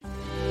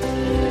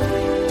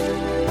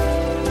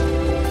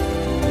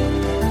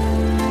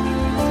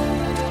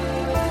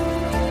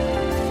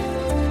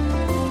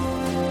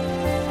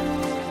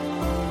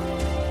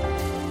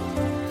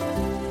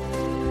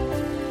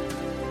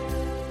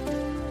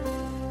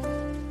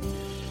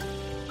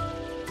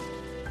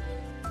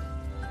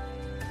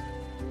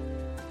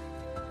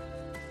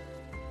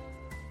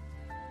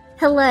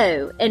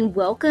Hello, and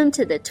welcome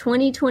to the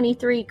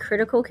 2023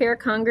 Critical Care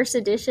Congress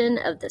edition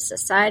of the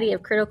Society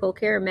of Critical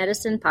Care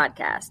Medicine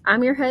podcast.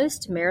 I'm your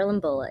host, Marilyn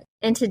Bulloch,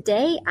 and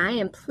today I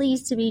am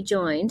pleased to be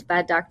joined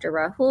by Dr.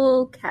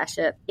 Rahul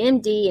Kashyap,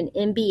 MD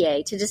and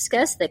MBA, to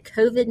discuss the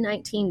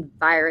COVID-19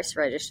 Virus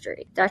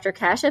Registry. Dr.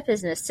 Kashyap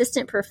is an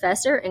assistant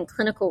professor and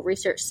clinical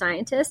research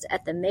scientist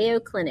at the Mayo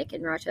Clinic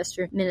in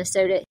Rochester,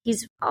 Minnesota.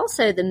 He's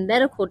also the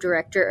medical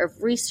director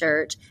of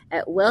research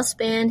at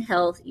WellSpan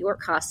Health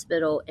York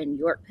Hospital in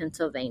York,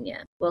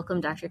 Pennsylvania.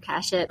 Welcome, Dr.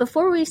 Kashyap.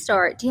 Before we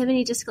start, do you have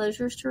any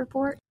disclosures to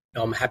report?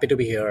 I'm happy to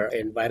be here.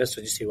 And Virus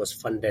Registry was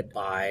funded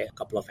by a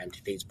couple of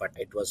entities, but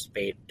it was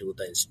paid to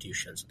the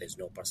institution, so there's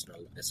no personal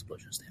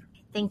disclosures there.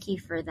 Thank you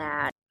for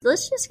that.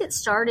 Let's just get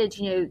started.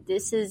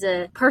 This is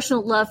a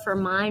personal love for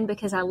mine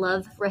because I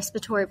love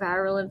respiratory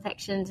viral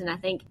infections. And I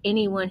think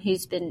anyone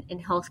who's been in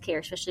healthcare,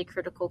 especially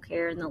critical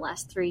care in the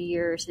last 3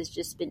 years, has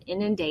just been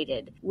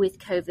inundated with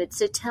COVID.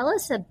 So tell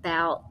us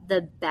about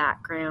the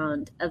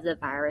background of the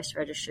virus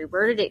registry.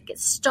 Where did it get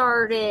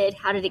started?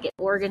 How did it get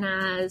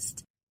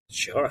organized?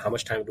 Sure. How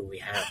much time do we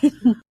have?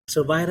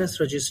 So Virus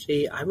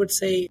Registry, I would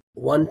say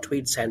one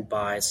tweet sent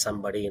by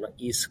somebody in the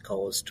East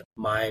Coast.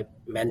 My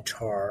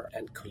mentor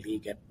and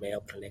colleague at Mayo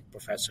Clinic,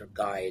 Professor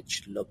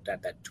Gaich, looked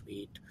at that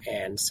tweet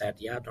and said,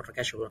 yeah, Dr.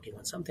 Kashyap working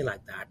on something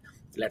like that.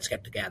 Let's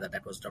get together.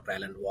 That was Dr.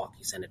 Alan Walk.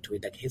 He sent a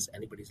tweet that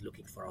anybody's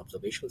looking for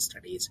observational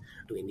studies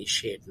to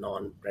initiate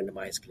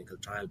non-randomized clinical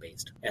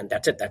trial-based. And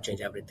that's it. That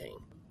changed everything.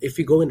 If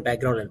we go in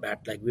background a little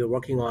bit, we were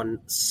working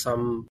on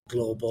some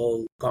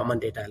global common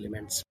data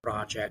elements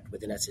project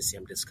within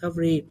SCCM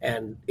Discovery,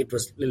 and it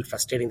was a little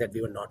frustrating that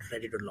we were not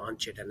ready to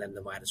launch it, and then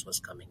the virus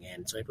was coming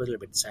in. So it was a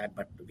little bit sad,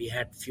 but we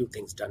had few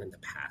things done in the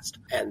past.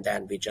 And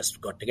then we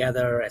just got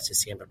together,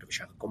 SCCM, Dr.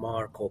 Vishaka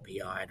Kumar,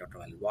 co-PI, Dr.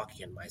 Alan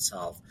Walkie, and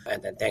myself.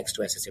 And then thanks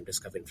to SCCM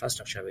Discovery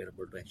infrastructure, we were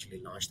able to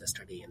actually launch the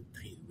study in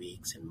 3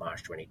 weeks in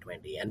March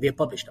 2020. And we have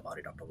published about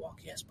it. Dr.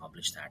 Walkie has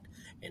published that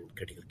in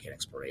Critical Care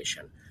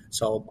Exploration.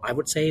 So I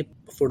would say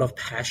fruit of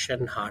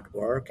passion, hard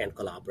work, and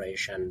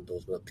collaboration,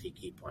 those were 3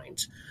 key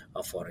points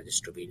for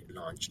registry to be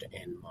launched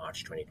in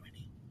March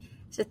 2020.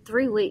 So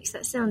 3 weeks,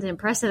 that sounds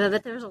impressive,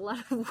 but there's a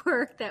lot of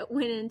work that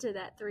went into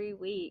that 3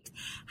 weeks.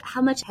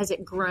 How much has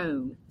it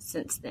grown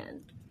since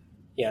then?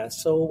 Yeah,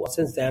 so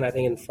since then, I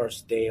think in the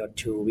first day or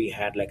two, we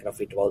had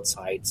roughly 12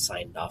 sites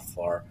signed up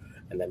for,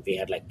 and then we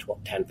had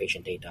 10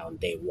 patient data on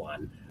day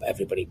one.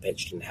 Everybody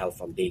pitched in help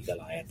from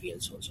legal, IFE,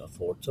 and so on and so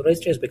forth. So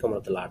registry has become one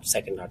of the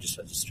second largest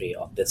registry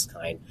of this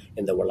kind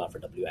in the world after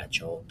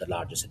WHO, the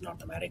largest in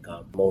North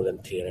America. More than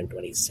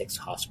 326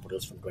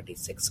 hospitals from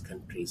 26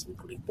 countries,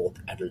 including both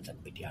adult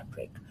and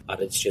pediatric. Our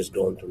registry has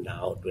grown to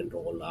now to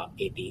enroll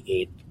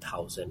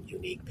 88,000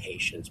 unique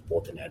patients,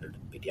 both in adult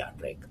and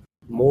pediatric.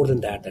 More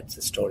than that, that's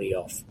a story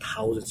of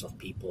thousands of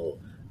people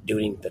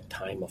during the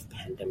time of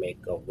pandemic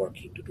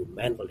working to do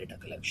manual data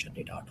collection,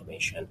 data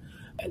automation,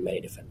 and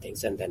many different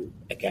things. And then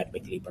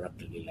academically,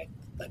 productively,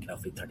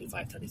 roughly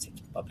 35,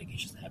 36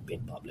 publications have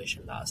been published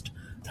in the last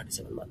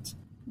 37 months.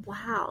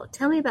 Wow.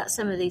 Tell me about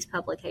some of these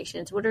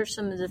publications. What are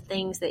some of the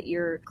things that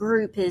your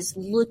group is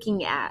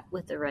looking at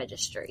with the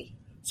registry?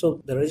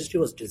 So the registry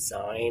was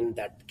designed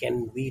that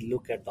can we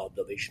look at the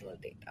observational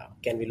data?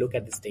 Can we look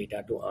at this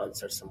data to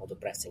answer some of the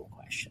pressing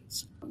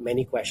questions?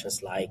 Many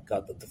questions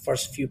the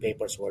first few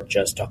papers were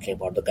just talking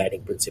about the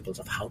guiding principles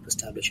of how to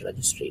establish a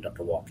registry.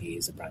 Dr. Walkie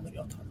is the primary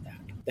author on that.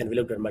 Then we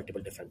looked at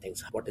multiple different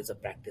things. What is the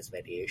practice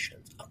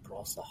variations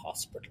across the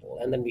hospital?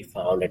 And then we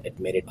found that it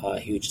made it a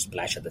huge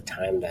splash at the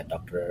time that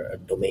Dr.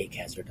 Domake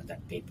has written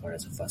that paper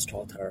as a first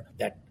author,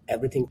 that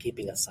everything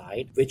keeping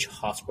aside, which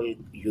hospital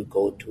you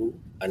go to,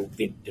 and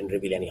we didn't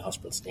reveal any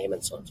hospital's name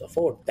and so on and so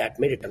forth, that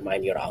may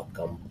determine your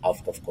outcome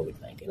of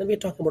COVID-19. And we're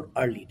talking about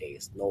early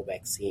days, no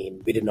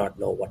vaccine. We did not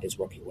know what is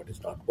working, what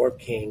is not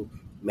working,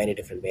 many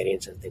different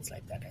variants and things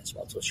like that as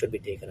well. So it should be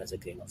taken as a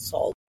grain of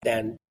salt.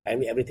 Then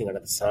everything under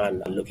the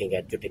sun, looking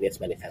at cutaneous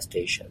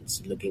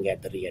manifestations, looking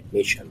at the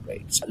readmission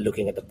rates,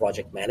 looking at the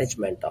project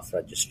management of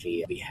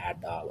registry. We had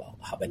a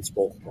hub and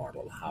spoke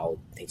model, how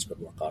things could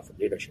work out from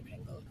leadership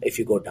angle. If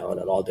you go down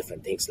on all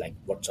different things like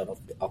what sort of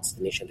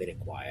oxygenation they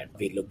required,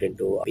 we looked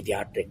into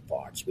pediatric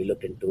parts, we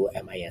looked into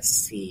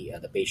MISC,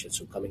 the patients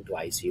who come into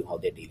ICU, how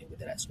they're dealing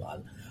with it as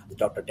well.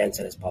 Dr.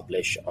 Tensen has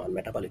published on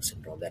metabolic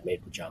syndrome, that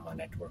made JAMA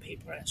network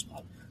paper as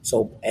well.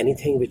 So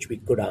anything which we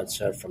could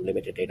answer from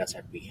limited data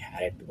set we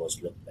had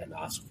was looked and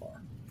asked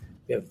for.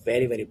 We are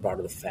very, very proud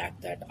of the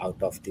fact that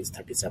out of these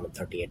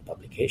 38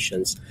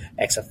 publications,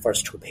 except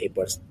first 2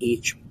 papers,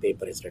 each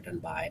paper is written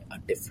by a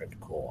different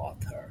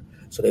co-author.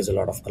 So there's a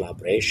lot of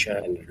collaboration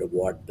and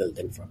reward built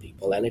in for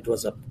people. And it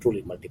was a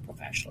truly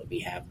multi-professional. We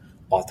have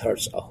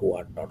authors who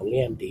are not only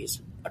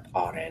MDs, but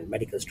RN,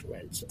 medical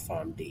students,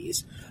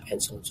 PharmDs,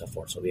 and so on and so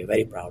forth. So we are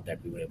very proud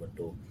that we were able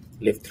to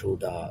live through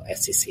the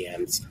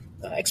SCCM's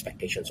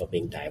expectations of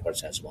being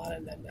diverse as well.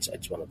 And then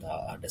it's one of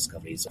the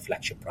Discovery's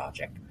flagship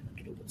project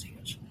during those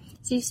years.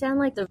 So you sound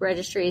like the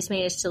registry has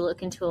managed to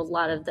look into a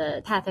lot of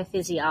the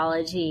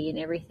pathophysiology and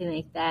everything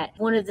like that.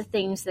 One of the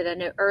things that I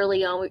know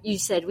early on, you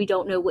said we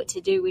don't know what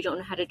to do. We don't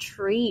know how to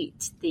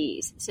treat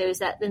these. So has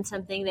that been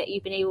something that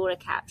you've been able to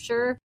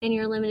capture in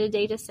your limited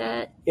data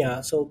set?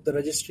 Yeah, so the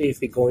registry, if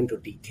we go into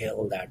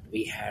detail, that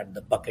we had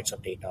the buckets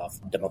of data of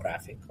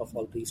demographic of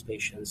all these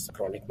patients,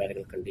 chronic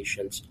medical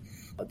conditions,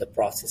 the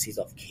processes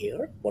of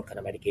care, what kind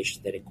of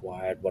medications they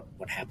required, what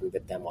happened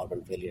with them,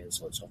 organ failure, and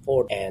so on and so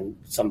forth, and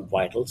some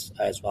vitals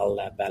as well,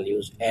 lab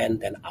values,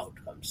 and then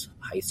outcomes,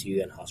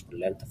 ICU and hospital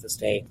length of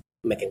stay,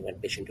 mechanical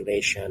ventilation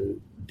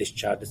duration,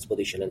 discharge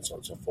disposition, and so on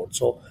and so forth.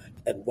 So,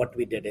 and what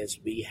we did is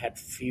we had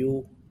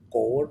few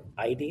core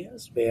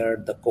ideas where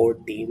the core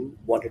team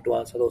wanted to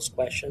answer those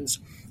questions.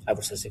 I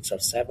would say 6 or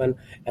 7.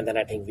 And then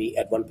I think we,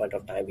 at one point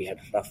of time, we had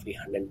roughly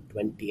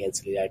 120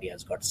 ancillary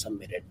ideas got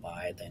submitted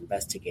by the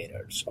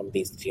investigators from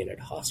these 300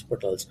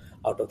 hospitals.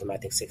 Out of them, I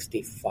think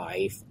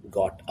 65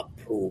 got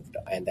approved.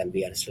 And then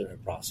we are still in the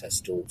process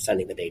to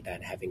sending the data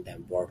and having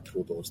them work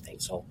through those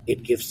things. So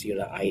it gives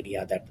you an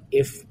idea that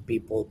if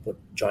people put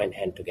joint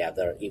hand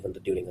together, even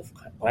during the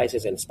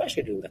crisis, and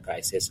especially during the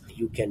crisis,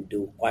 you can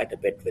do quite a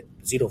bit with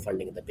zero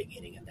funding in the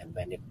beginning. And then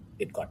when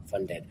it got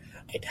funded,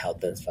 it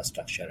helped the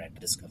infrastructure at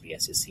Discovery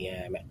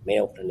SCCM, at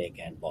Mayo Clinic,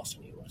 and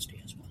Boston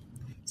University as well.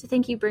 So I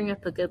think you bring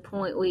up a good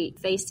point. We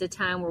faced a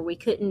time where we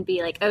couldn't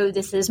be like, oh,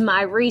 this is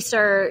my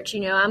research,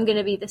 I'm going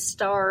to be the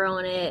star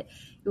on it.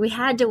 We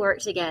had to work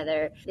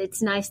together.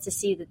 It's nice to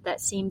see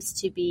that seems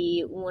to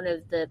be one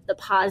of the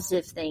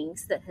positive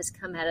things that has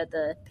come out of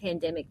the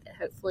pandemic that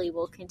hopefully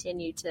will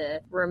continue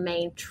to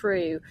remain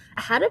true.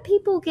 How do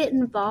people get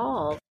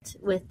involved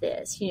with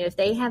this? If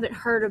they haven't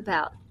heard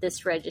about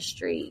this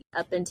registry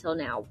up until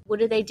now, what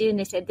do they do? And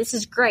they say, this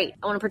is great.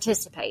 I want to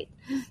participate.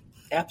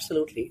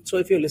 Absolutely. So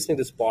if you're listening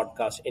to this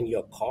podcast in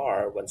your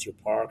car, once you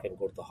park and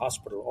go to the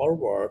hospital or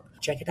work,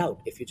 check it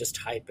out. If you just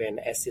type in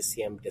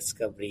SCCM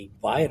Discovery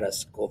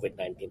VIRUS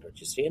COVID-19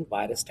 Registry, and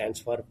virus stands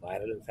for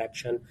viral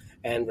infection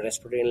and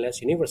respiratory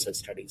illness universal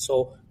study.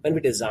 So when we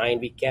designed,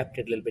 we kept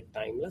it a little bit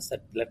timeless,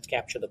 that let's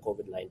capture the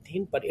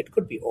COVID-19, but it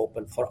could be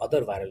open for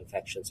other viral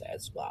infections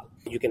as well.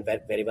 You can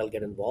very well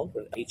get involved,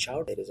 reach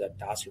out. There is a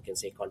task, you can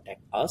say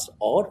contact us,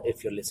 or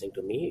if you're listening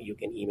to me, you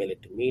can email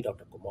it to me,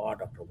 Dr. Kumar,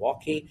 Dr.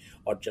 Walkie,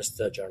 or just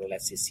the journal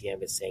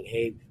SCCM is saying,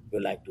 hey,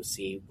 we'd like to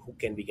see who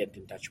can we get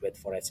in touch with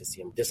for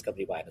SCCM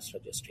Discovery Virus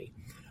Registry.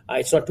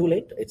 It's not too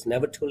late. It's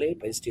never too late.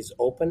 The registry is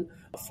open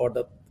for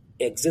the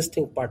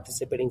existing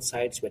participating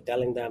sites. We're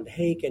telling them,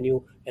 hey, can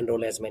you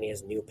enroll as many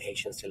as new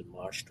patients till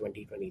March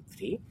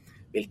 2023?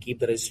 We'll keep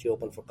the registry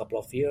open for a couple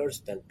of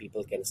years. Then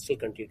people can still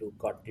continue to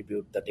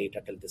contribute the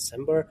data till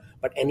December.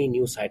 But any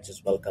new sites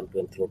is welcome to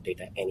include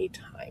data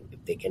anytime.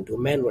 If they can do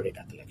manual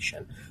data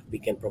collection, we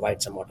can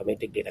provide some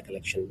automatic data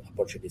collection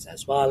opportunities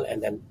as well.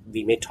 And then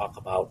we may talk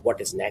about what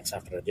is next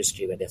after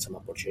registry, where there's some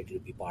opportunity to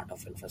be part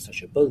of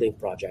infrastructure building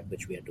project,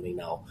 which we are doing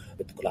now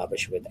with the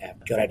collaboration with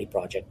Curati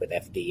project with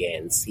FDA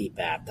and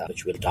CPAT,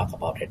 which we'll talk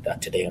about it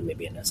today or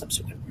maybe in a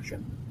subsequent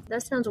version.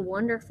 That sounds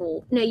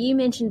wonderful. Now, you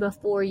mentioned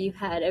before you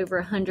had over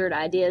 100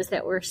 ideas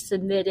that were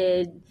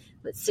submitted,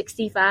 but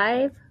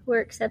 65 were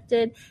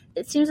accepted.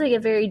 It seems like a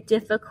very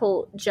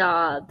difficult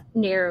job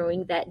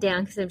narrowing that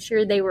down because I'm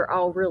sure they were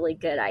all really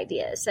good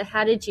ideas. So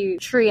how did you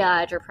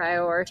triage or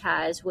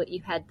prioritize what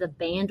you had the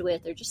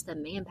bandwidth or just the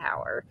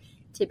manpower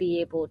to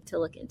be able to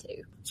look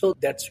into? So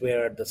that's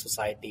where the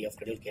Society of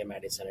Critical Care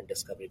Medicine and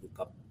Discovery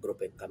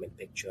Group come in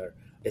picture.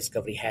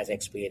 Discovery has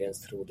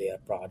experience through their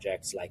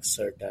projects like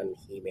CERTAN,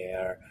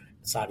 HEMAIR,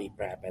 SARI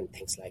PrEP, and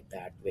things like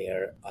that,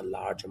 where a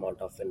large amount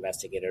of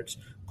investigators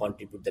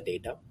contribute the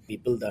data. We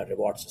build a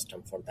reward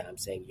system for them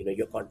saying,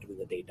 you're contributing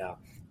the data,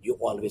 you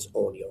always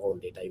own your own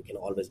data, you can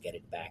always get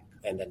it back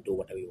and then do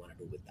whatever you want to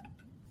do with that.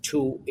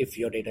 2, if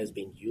your data is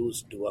being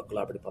used to a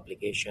collaborative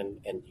publication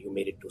and you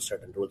made it to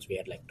certain rules, we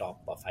had like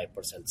top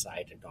 5%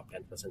 site and top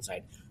 10%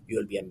 site, you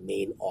will be a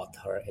main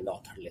author in the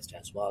author list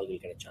as well. You'll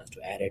get a chance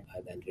to add it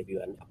and then review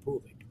and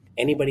approve it.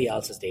 Anybody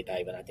else's data,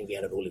 even I think we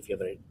had a rule, if you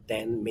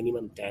have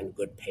minimum 10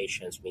 good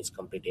patients, means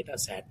complete data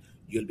set,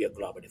 you'll be a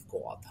collaborative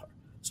co-author.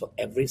 So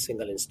every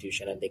single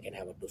institution, and they can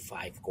have up to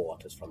 5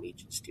 co-authors from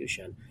each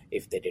institution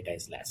if their data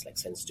is less. Like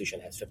some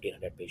institution has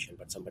 1,500 patients,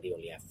 but somebody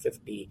only have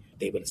 50,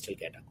 they will still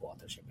get a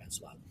co-authorship as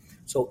well.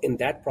 So in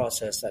that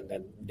process, and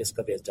then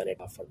Discovery has done it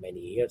for many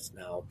years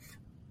now,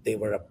 they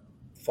were a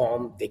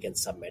form they can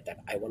submit that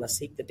I want to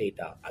seek the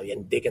data,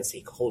 and they can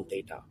seek whole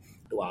data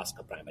to ask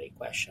a primary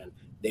question.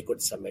 They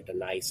could submit a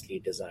nicely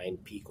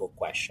designed PICO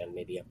question,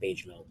 maybe a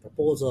page-long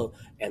proposal,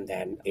 and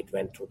then it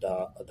went to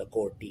the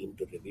core team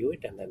to review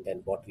it. And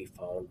then what we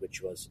found,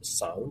 which was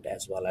sound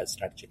as well as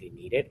strategically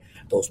needed,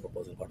 those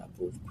proposals got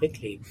approved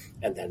quickly.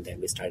 And then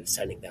we started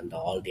sending them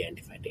all the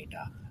identified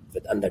data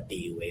with under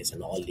DUAs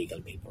and all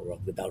legal paperwork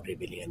without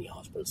revealing any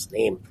hospital's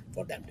name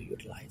for them to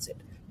utilize it.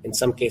 In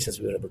some cases,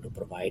 we were able to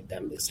provide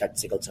them with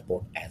statistical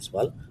support as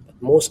well.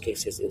 But most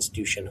cases,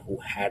 institutions who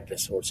had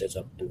resources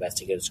or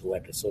investigators who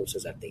had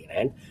resources at their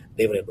end,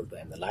 they were able to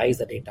analyze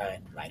the data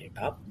and write it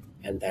up.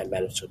 And then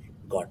when it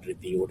got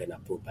reviewed and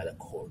approved by the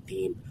core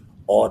team,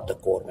 or the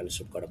core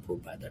manuscript got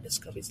approved by the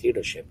Discovery's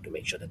leadership to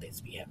make sure that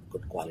we have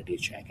good quality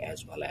check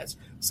as well as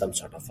some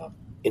sort of a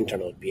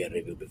internal peer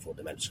review before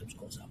the manuscript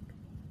goes out.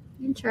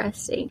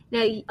 Interesting.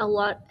 Now, a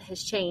lot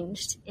has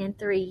changed in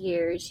 3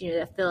 years.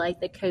 I feel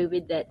like the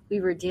COVID that we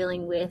were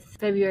dealing with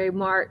February,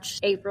 March,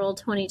 April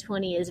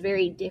 2020 is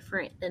very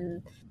different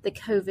than the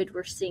COVID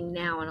we're seeing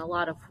now in a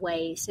lot of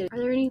ways. So are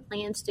there any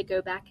plans to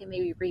go back and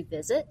maybe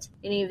revisit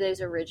any of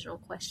those original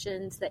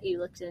questions that you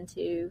looked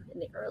into in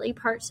the early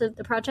parts of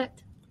the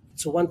project?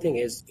 So one thing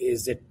is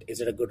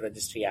it a good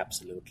registry?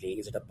 Absolutely.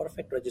 Is it a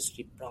perfect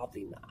registry?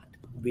 Probably not.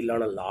 We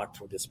learn a lot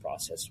through this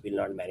process. We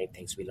learn many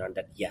things. We learned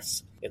that,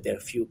 yes, if there are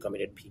few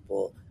committed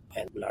people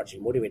and largely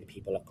motivated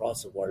people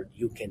across the world,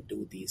 you can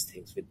do these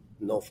things with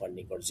no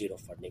funding or zero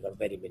funding or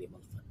very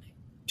minimal funding.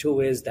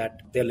 Two is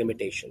that there are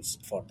limitations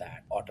for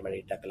that.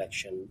 Automatic data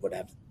collection would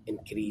have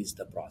increased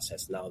the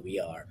process. Now we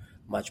are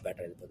much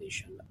better in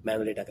position.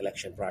 Manual data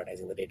collection,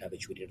 prioritizing the data,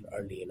 which we did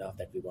early enough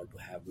that we want to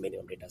have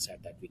minimum data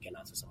set that we can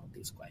answer some of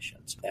these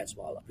questions as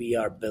well. We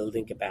are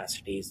building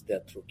capacities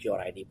through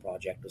Cure ID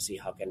project to see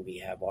how can we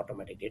have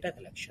automatic data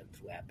collection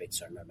through Epic,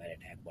 Cerner,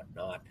 Meditech,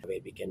 whatnot, where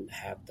we can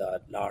have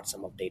the large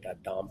sum of data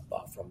dump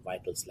from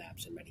vitals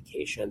labs and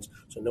medications.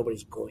 So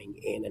nobody's going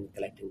in and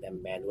collecting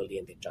them manually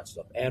and the chances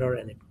of error,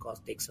 and it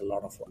takes a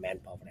lot of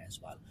manpower as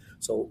well.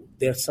 So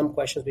there are some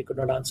questions we could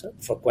not answer.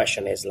 For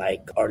question is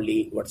like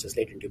early versus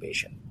late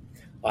intubation.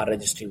 Our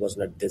registry was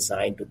not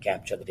designed to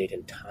capture the date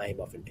and time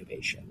of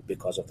intubation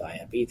because of the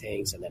IRB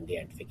things and then the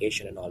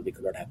identification and all. We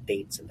could not have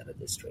dates in the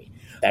registry.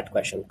 That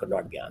question could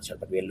not be answered,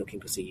 but we are looking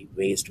to see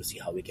ways to see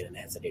how we can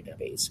enhance the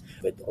database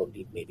with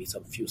only maybe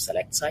some few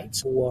select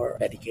sites who are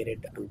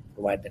dedicated to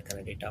provide that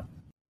kind of data.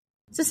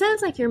 So it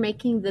sounds like you're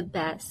making the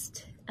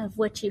best of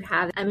what you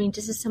have. I mean,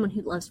 just as someone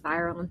who loves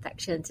viral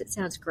infections, it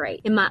sounds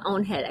great. In my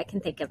own head, I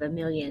can think of a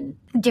million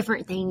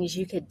different things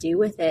you could do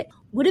with it.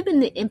 What have been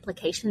the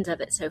implications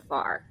of it so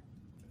far?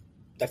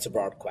 That's a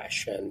broad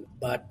question,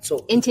 but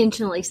so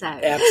intentionally so.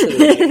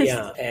 Absolutely,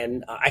 yeah.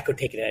 And I could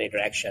take it in any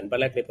direction, but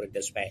let me put it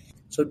this way.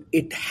 So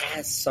it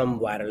has some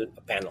viral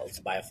panels,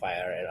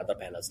 BioFire and other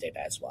panels data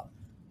as well.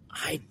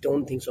 I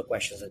don't think so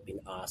questions have been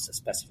asked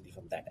specifically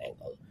from that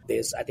angle.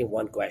 There's, I think,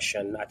 one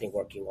question,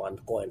 working on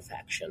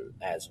co-infection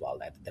as well.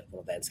 That one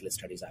of the ancillary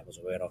studies I was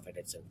aware of it.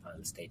 It's in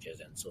final stages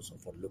and so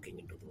for looking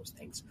into those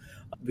things.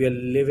 We are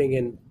living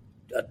in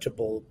a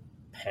triple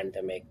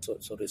pandemic,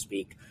 so to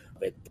speak,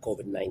 with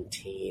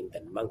COVID-19,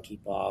 then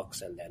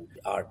monkeypox, and then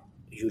our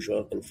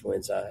usual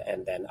influenza,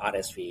 and then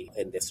RSV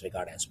in this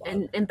regard as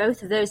well. And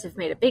both of those have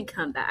made a big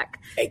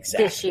comeback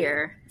this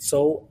year.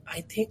 So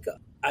I think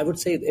I would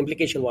say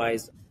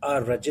implication-wise,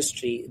 our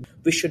registry,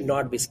 we should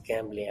not be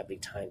scrambling every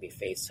time we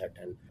face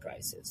certain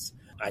crises.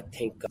 I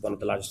think one of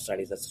the largest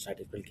studies, the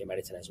Society of Critical Care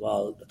Medicine as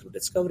well, through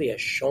Discovery,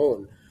 has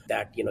shown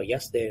that,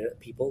 yes, there are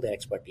people, their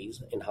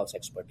expertise, in-house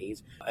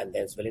expertise, and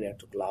there's willingness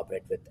to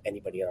collaborate with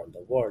anybody around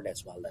the world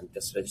as well. And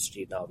this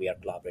registry, now we are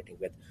collaborating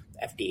with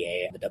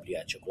FDA, the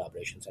WHO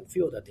collaborations, and a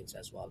few other things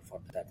as well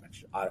for that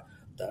matter.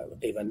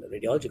 Even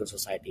Radiological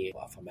Society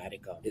of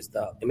America is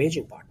the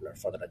imaging partner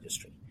for the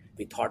registry.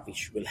 We thought we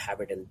will have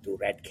it into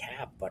red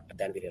cap, but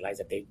then we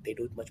realized that they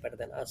do it much better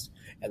than us.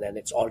 And then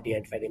it's all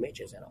de-identified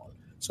images and all.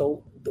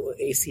 So the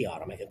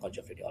ACR, American College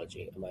of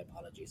Radiology, my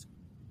apologies.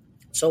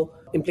 So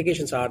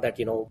implications are that,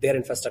 their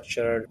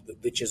infrastructure,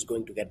 which is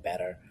going to get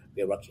better,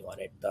 we are working on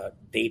it. The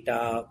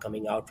data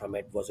coming out from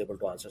it was able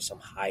to answer some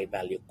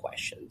high-value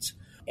questions.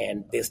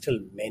 And there's still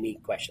many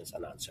questions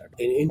unanswered.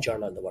 In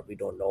general, in the world, we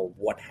don't know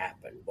what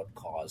happened, what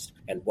caused,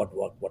 and what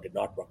worked, what did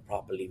not work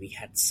properly. We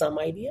had some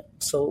idea.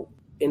 So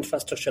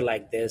infrastructure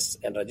like this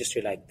and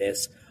registry like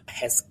this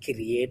has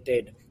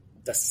created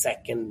the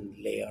second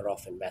layer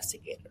of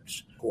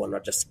investigators who are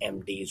not just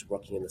MDs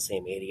working in the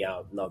same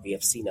area. Now we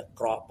have seen a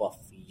crop of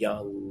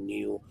young,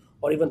 new,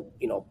 or even,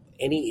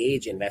 any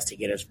age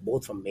investigators,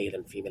 both from male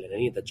and female and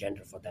any other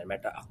gender for that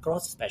matter,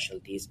 across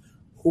specialties,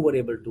 who were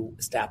able to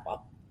step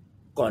up,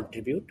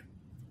 contribute,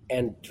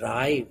 and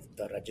drive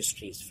the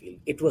registry's field.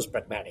 It was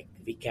pragmatic.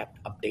 We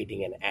kept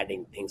updating and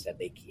adding things that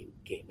they came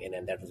in,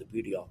 and that was the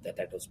beauty of that.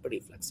 That was pretty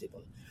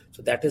flexible.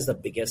 So that is the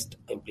biggest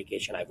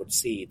implication I would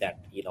see,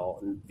 that,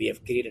 we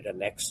have created a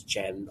next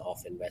gen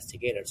of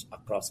investigators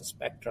across the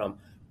spectrum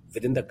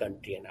within the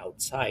country and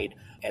outside,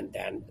 and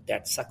then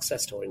that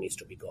success story needs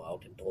to be go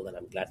out and told, and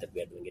I'm glad that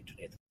we are doing it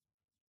today.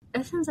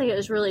 It sounds like it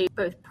was really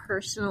both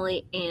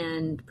personally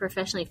and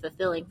professionally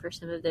fulfilling for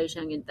some of those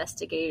young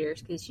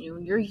investigators, because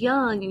you're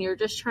young and you're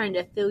just trying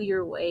to feel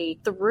your way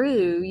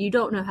through. You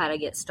don't know how to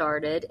get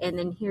started, and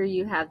then here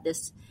you have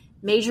this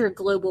major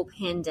global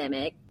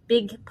pandemic,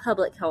 big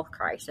public health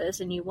crisis,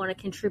 and you want to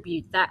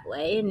contribute that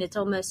way. And it's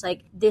almost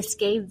like this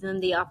gave them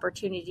the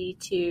opportunity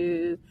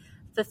to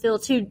fulfill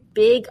two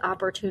big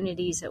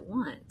opportunities at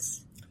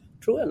once.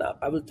 True enough.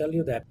 I will tell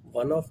you that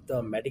one of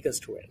the medical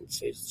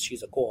students,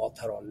 she's a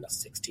co-author on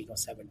 16 or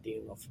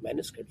 17 of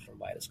manuscripts from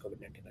Virus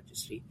COVID-19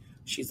 Registry.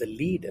 She's the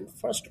lead and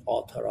first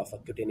author of a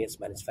cutaneous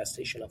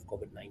manifestation of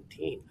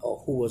COVID-19,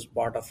 who was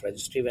part of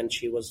registry when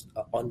she was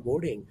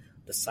onboarding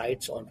the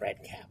sites on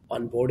RedCap.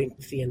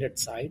 Onboarding 300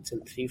 sites in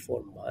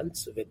 3-4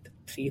 months with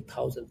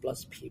 3,000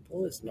 plus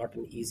people is not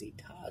an easy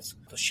task.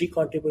 So she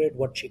contributed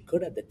what she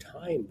could at the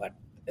time, but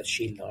as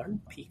she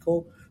learned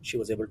PICO, she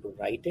was able to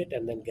write it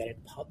and then get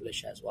it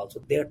published as well.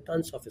 So there are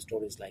tons of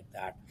stories like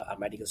that. A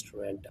medical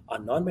student, a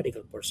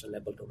non-medical person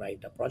able to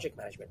write a project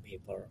management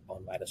paper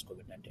on virus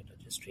COVID-19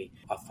 registry,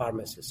 a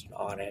pharmacist,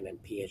 RN and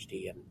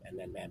PhD and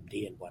then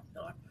MD and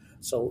whatnot.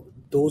 So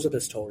those are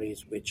the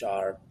stories which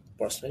are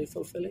personally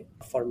fulfilling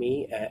for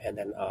me and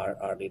then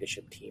our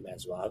leadership team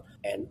as well.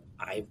 And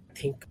I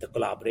think the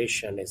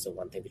collaboration is the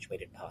one thing which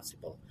made it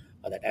possible,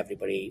 that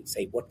everybody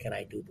say, what can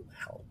I do to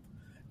help?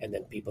 And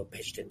then people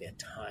pitched in their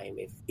time.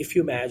 If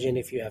you imagine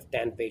if you have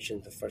 10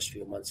 patients the first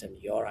few months in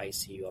your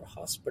ICU or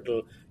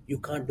hospital, you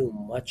can't do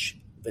much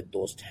with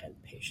those 10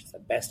 patients.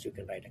 At best, you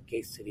can write a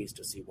case series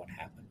to see what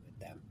happened with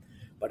them.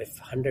 But if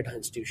 100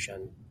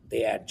 institutions,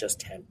 they add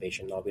just 10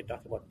 patients, now we're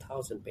talking about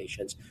 1,000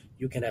 patients,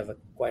 you can have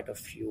quite a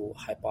few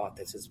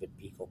hypotheses with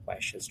PICO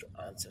questions to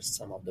answer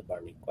some of the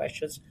burning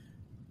questions.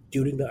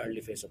 During the early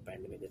phase of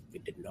pandemic, we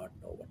did not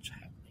know what's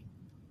happening.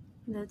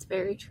 That's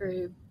very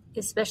true,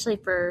 especially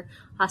for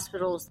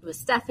hospitals with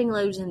staffing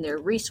loads and their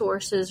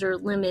resources are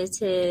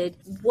limited.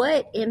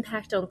 What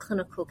impact on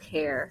clinical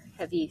care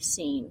have you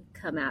seen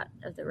come out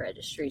of the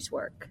registry's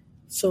work?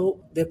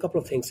 So there are a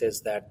couple of things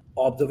is that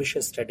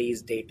observation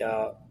studies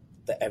data,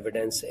 the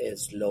evidence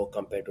is low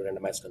compared to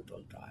randomized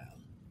controlled trial.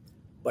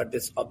 But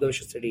this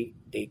observation study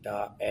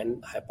data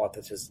and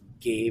hypothesis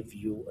gave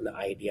you an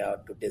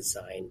idea to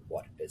design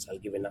what it is. I'll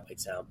give you an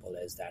example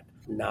is that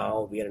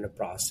now we are in a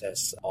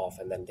process of,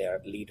 and then there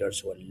are leaders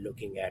who are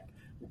looking at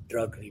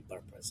drug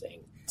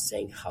repurposing,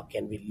 saying how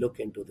can we look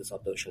into this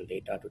observational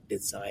data to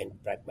design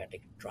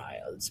pragmatic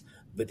trials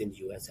within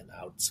US and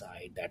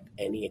outside, that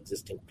any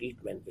existing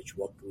treatment which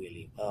worked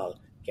really well,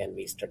 can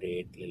we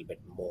study it a little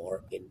bit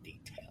more in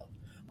detail.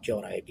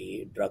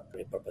 CureID, drug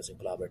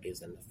repurposing collaborative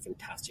is a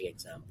fantastic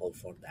example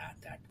for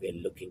that we're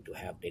looking to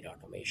have data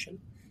automation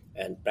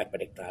and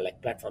pragmatic trial,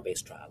 like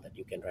platform-based trial, that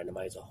you can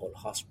randomize a whole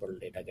hospital,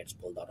 data gets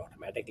pulled out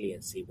automatically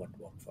and see what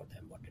worked for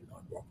them, what did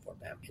not work for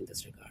them in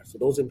this regard. So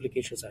those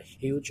implications are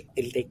huge.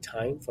 It'll take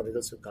time for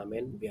results to come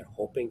in. We are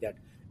hoping that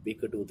we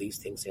could do these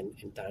things in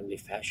timely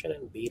fashion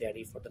and be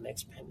ready for the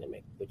next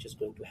pandemic, which is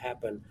going to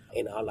happen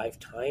in our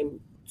lifetime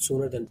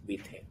sooner than we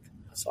think.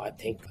 So I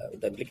think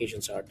the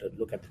implications are to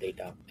look at the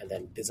data and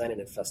then design an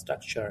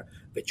infrastructure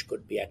which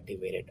could be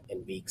activated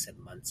in weeks and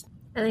months.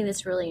 I think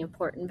that's really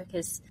important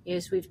because,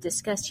 as we've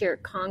discussed here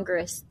at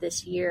Congress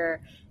this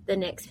year, the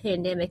next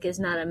pandemic is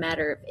not a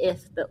matter of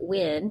if, but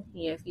when.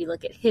 If you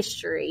look at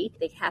history,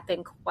 they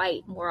happen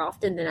quite more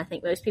often than I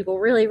think most people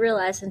really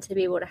realize. And to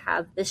be able to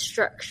have this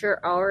structure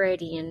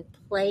already in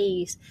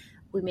place,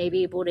 we may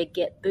be able to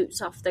get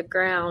boots off the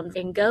ground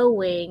and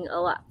going a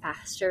lot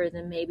faster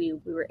than maybe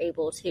we were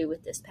able to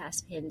with this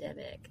past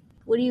pandemic.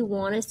 What do you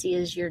want to see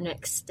as your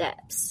next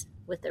steps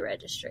with the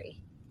registry?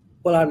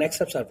 Well, our next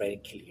steps are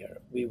very clear.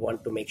 We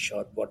want to make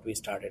sure what we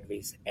started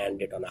with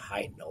ended on a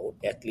high note,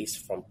 at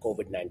least from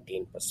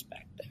COVID-19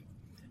 perspective.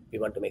 We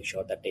want to make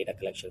sure that data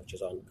collection, which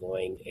is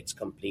ongoing, it's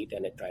complete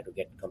and it try to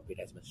get complete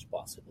as much as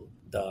possible.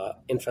 The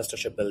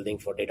infrastructure building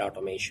for data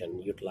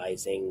automation,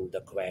 utilizing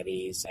the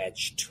queries,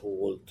 Edge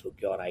tool through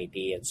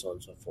CureID and so on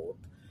and so forth.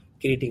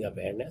 Creating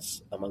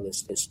awareness among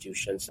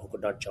institutions who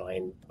could not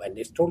join, and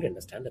it's totally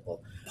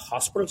understandable.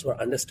 Hospitals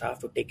were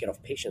understaffed to take care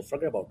of patients,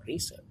 forget about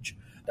research.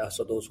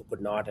 So those who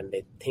could not, and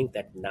they think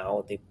that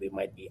now we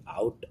might be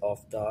out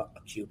of the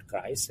acute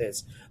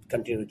crisis,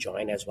 continue to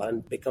join as well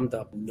and become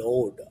the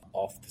node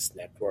of this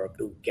network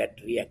to get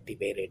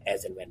reactivated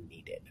as and when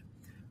needed.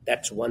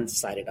 That's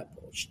one-sided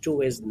approach.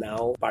 Two is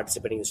now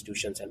participating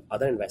institutions and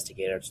other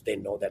investigators, they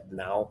know that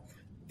now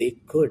they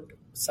could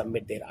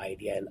submit their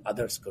idea and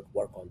others could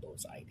work on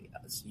those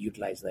ideas,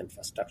 utilize the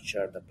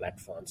infrastructure, the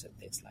platforms and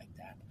things like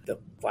that. The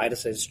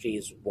virus registry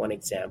is one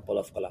example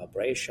of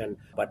collaboration,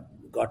 but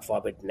God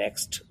forbid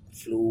next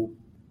flu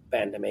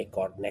pandemic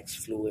or next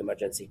flu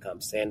emergency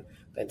comes in,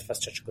 the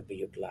infrastructure could be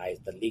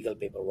utilized, the legal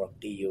paperwork,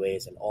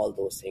 DUAs and all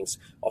those things.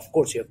 Of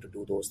course, you have to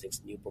do those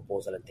things, new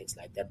proposal and things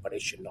like that, but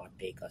it should not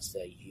take us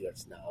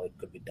years now. It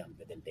could be done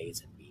within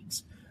days and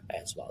weeks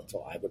as well.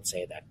 So I would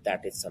say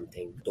that is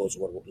something those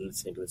who are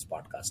listening to this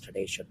podcast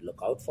today should look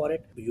out for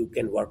it. You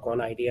can work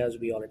on ideas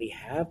we already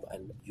have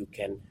and you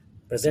can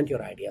present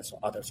your ideas so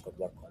others could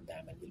work on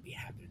them and we'll be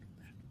happy to do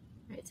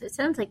that. Right, so it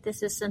sounds like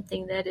this is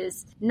something that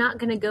is not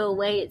going to go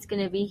away. It's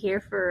going to be here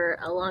for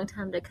a long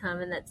time to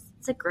come, and that's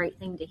a great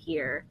thing to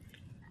hear.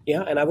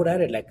 Yeah, and I would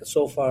add it like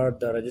so far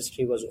the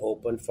registry was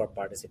open for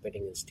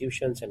participating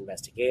institutions,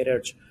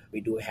 investigators. We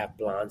do have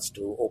plans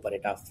to open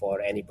it up for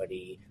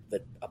anybody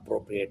with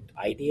appropriate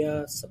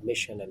ideas,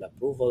 submission, and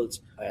approvals,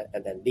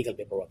 and then legal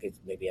paperwork is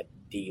maybe a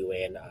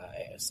DUA and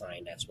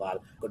signed as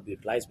well could be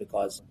utilized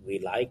because we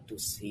like to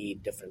see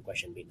different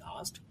questions being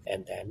asked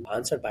and then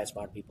answered by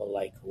smart people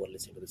like who are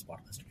listening to this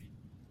podcast today.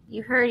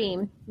 You heard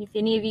him. If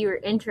any of you are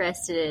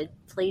interested,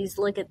 please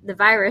look at the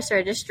virus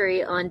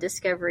registry on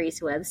Discovery's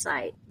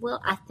website. Well,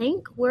 I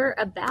think we're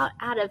about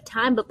out of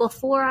time, but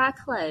before I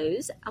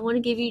close, I want to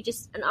give you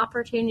just an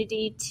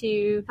opportunity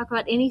to talk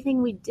about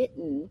anything we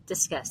didn't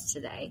discuss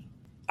today.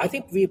 I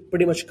think we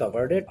pretty much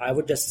covered it. I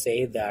would just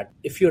say that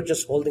if you're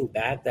just holding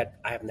back that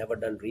I have never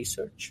done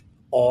research,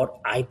 or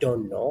I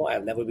don't know,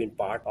 I've never been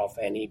part of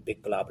any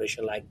big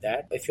collaboration like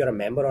that. If you're a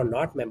member or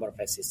not member of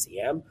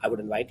SCCM, I would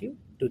invite you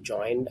to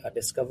join a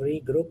Discovery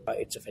group.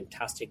 It's a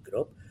fantastic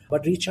group,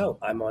 but reach out.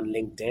 I'm on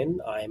LinkedIn,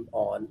 I'm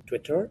on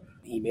Twitter.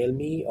 Email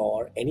me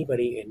or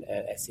anybody in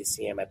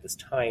SCCM at this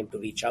time to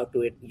reach out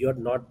to it. You're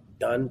not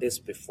done this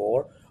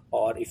before,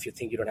 or if you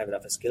think you don't have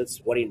enough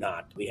skills, worry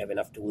not. We have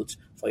enough tools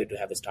for you to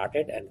have it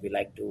started, and we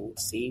like to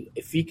see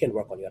if we can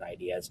work on your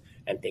ideas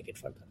and take it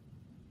further.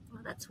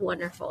 Well, that's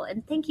wonderful.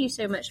 And thank you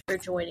so much for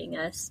joining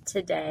us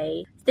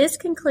today. This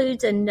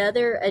concludes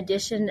another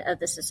edition of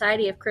the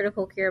Society of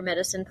Critical Care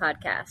Medicine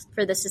podcast.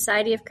 For the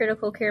Society of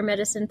Critical Care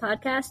Medicine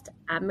podcast,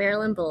 I'm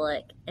Marilyn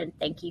Bulloch, and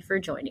thank you for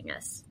joining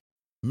us.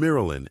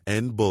 Marilyn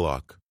N.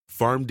 Bulloch,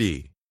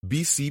 PharmD,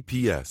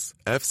 BCPS,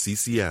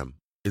 FCCM,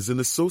 is an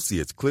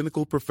associate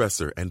clinical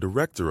professor and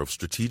director of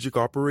strategic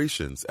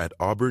operations at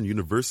Auburn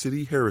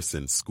University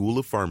Harrison School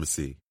of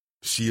Pharmacy.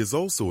 She is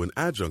also an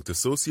adjunct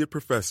associate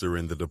professor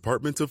in the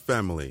Department of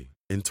Family,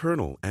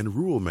 Internal and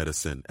Rural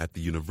Medicine at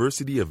the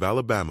University of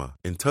Alabama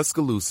in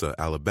Tuscaloosa,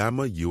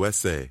 Alabama,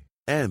 USA,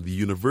 and the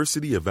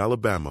University of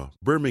Alabama,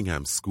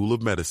 Birmingham School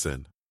of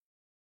Medicine.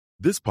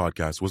 This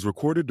podcast was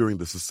recorded during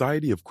the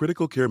Society of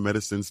Critical Care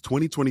Medicine's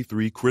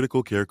 2023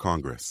 Critical Care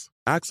Congress.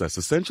 Access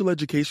essential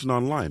education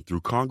online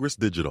through Congress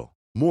Digital.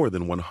 More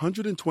than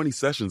 120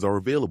 sessions are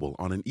available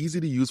on an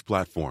easy-to-use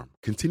platform.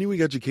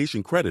 Continuing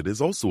education credit is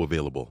also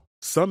available.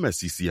 Some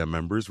SCCM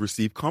members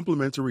receive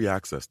complimentary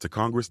access to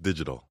Congress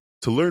Digital.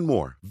 To learn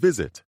more,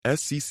 visit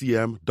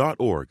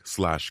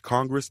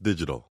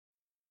sccm.org/congressdigital.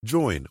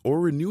 Join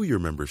or renew your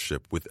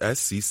membership with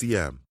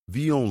SCCM,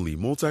 the only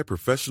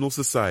multi-professional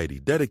society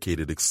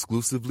dedicated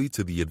exclusively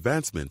to the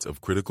advancement of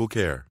critical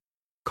care.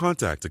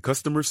 Contact a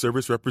customer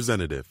service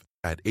representative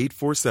at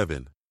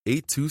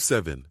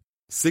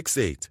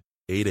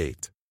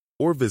 847-827-6888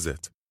 or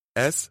visit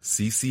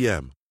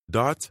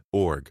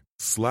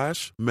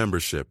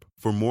sccm.org/membership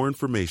for more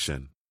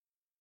information.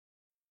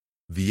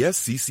 The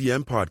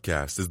SCCM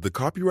podcast is the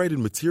copyrighted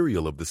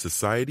material of the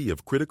Society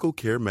of Critical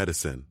Care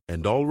Medicine,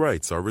 and all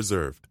rights are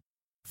reserved.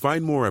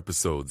 Find more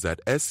episodes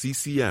at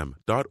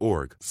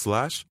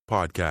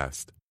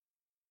sccm.org/podcast.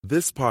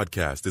 This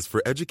podcast is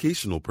for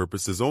educational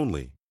purposes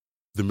only.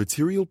 The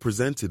material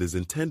presented is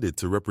intended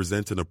to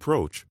represent an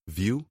approach,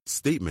 view,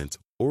 statement,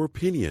 or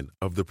opinion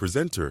of the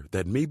presenter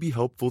that may be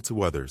helpful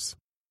to others.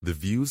 The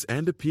views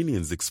and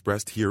opinions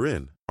expressed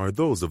herein are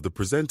those of the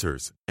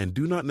presenters and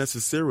do not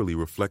necessarily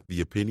reflect the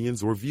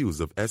opinions or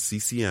views of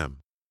SCCM.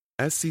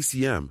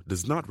 SCCM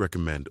does not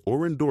recommend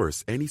or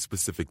endorse any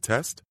specific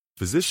test,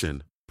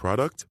 physician,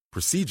 product,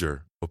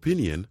 procedure,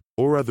 opinion,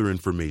 or other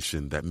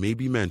information that may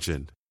be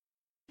mentioned.